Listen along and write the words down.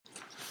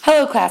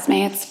Hello,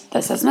 classmates.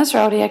 This is Miss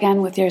Rhodey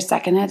again with your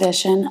second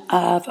edition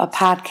of a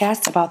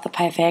podcast about the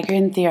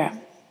Pythagorean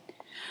Theorem.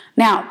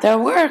 Now, there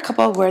were a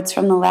couple of words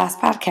from the last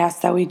podcast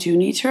that we do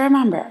need to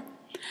remember.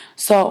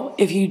 So,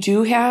 if you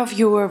do have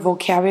your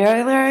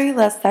vocabulary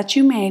list that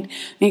you made,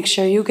 make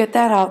sure you get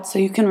that out so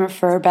you can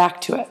refer back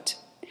to it.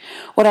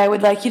 What I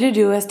would like you to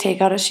do is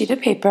take out a sheet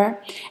of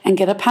paper and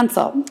get a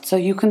pencil so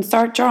you can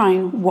start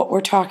drawing what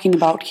we're talking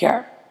about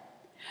here.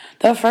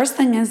 The first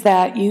thing is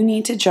that you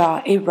need to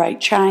draw a right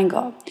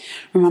triangle.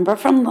 Remember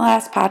from the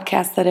last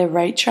podcast that a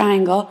right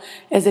triangle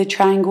is a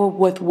triangle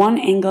with one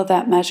angle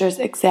that measures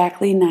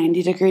exactly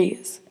 90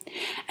 degrees.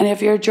 And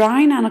if you're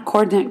drawing on a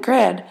coordinate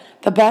grid,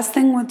 the best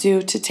thing would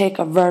do to take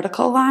a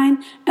vertical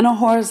line and a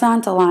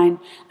horizontal line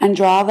and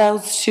draw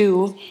those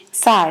two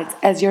sides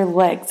as your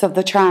legs of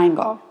the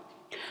triangle.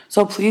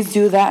 So please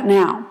do that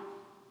now.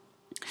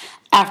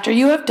 After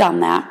you have done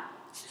that,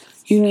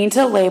 you need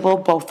to label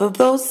both of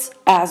those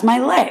as my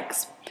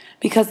legs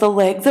because the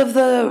legs of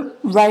the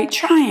right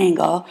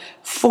triangle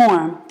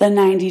form the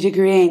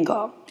 90-degree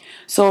angle.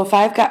 So if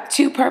I've got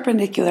two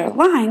perpendicular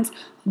lines,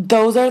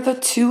 those are the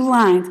two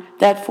lines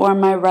that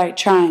form my right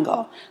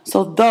triangle.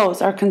 So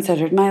those are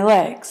considered my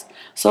legs.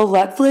 So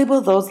let's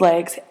label those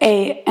legs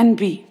A and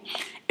B.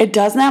 It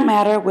does not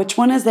matter which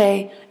one is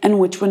A and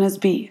which one is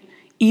B.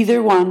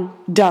 Either one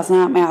does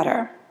not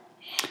matter.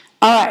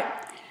 All right.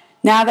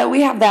 Now that we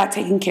have that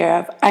taken care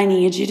of, I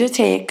need you to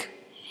take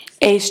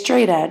a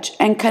straight edge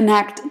and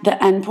connect the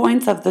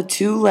endpoints of the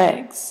two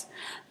legs.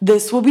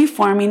 This will be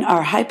forming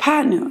our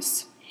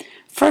hypotenuse.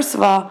 First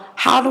of all,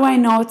 how do I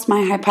know it's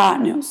my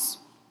hypotenuse?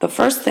 The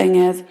first thing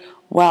is,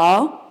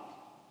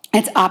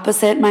 it's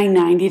opposite my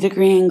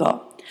 90-degree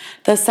angle.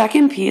 The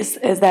second piece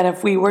is that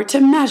if we were to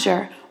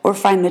measure or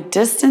find the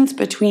distance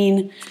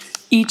between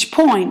each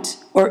point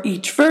or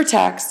each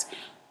vertex,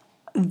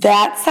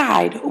 that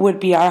side would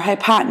be our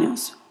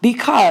hypotenuse,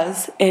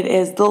 because it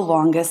is the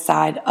longest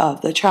side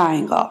of the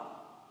triangle.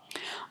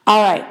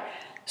 All right,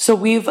 so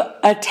we've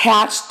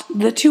attached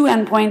the two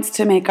endpoints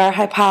to make our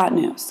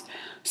hypotenuse.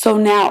 So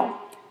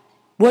now,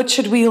 what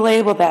should we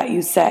label that,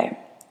 you say?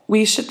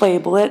 We should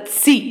label it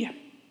C.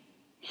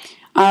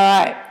 All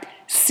right,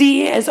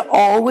 C is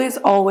always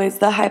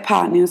the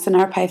hypotenuse in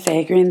our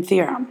Pythagorean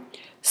theorem.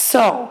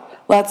 So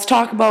let's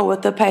talk about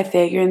what the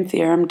Pythagorean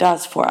theorem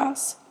does for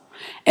us.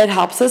 It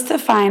helps us to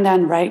find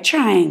on right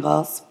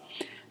triangles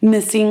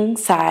missing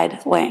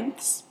side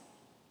lengths.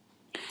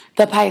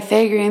 The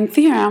Pythagorean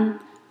theorem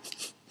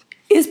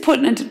is put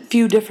in a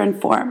few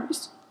different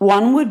forms.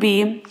 One would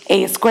be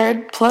a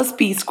squared plus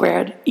b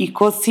squared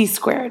equals c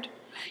squared.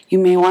 You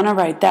may want to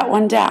write that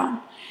one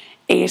down.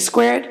 A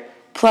squared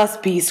plus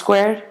b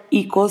squared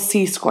equals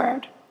c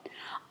squared.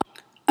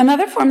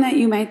 Another form that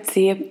you might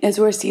see is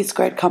where c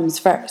squared comes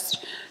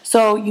first.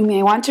 So you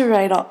may want to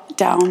write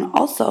down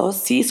also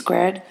c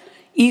squared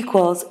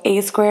equals a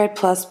squared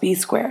plus b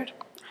squared.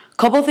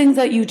 Couple things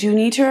that you do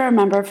need to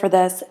remember for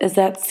this is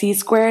that c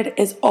squared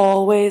is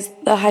always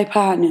the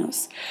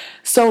hypotenuse.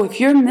 So if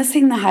you're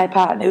missing the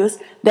hypotenuse,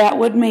 that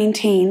would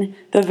maintain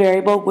the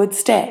variable would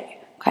stay.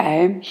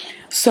 Okay?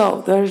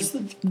 So there's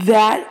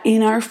that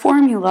in our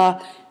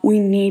formula. We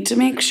need to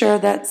make sure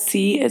that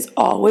c is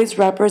always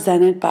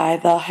represented by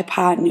the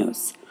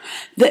hypotenuse.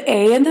 The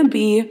a and the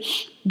b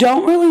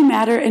don't really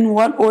matter in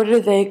what order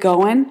they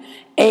go in.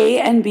 A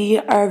and B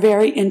are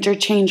very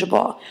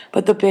interchangeable.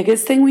 But the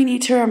biggest thing we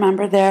need to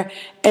remember there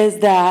is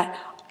that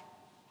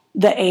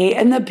the A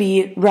and the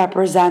B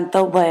represent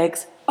the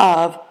legs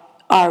of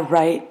our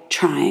right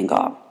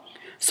triangle.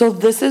 So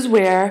this is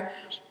where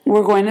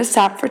we're going to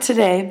stop for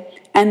today.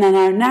 And then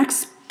our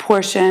next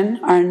portion,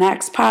 our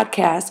next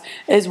podcast,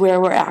 is where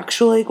we're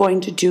actually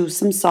going to do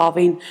some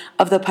solving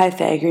of the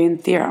Pythagorean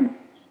theorem.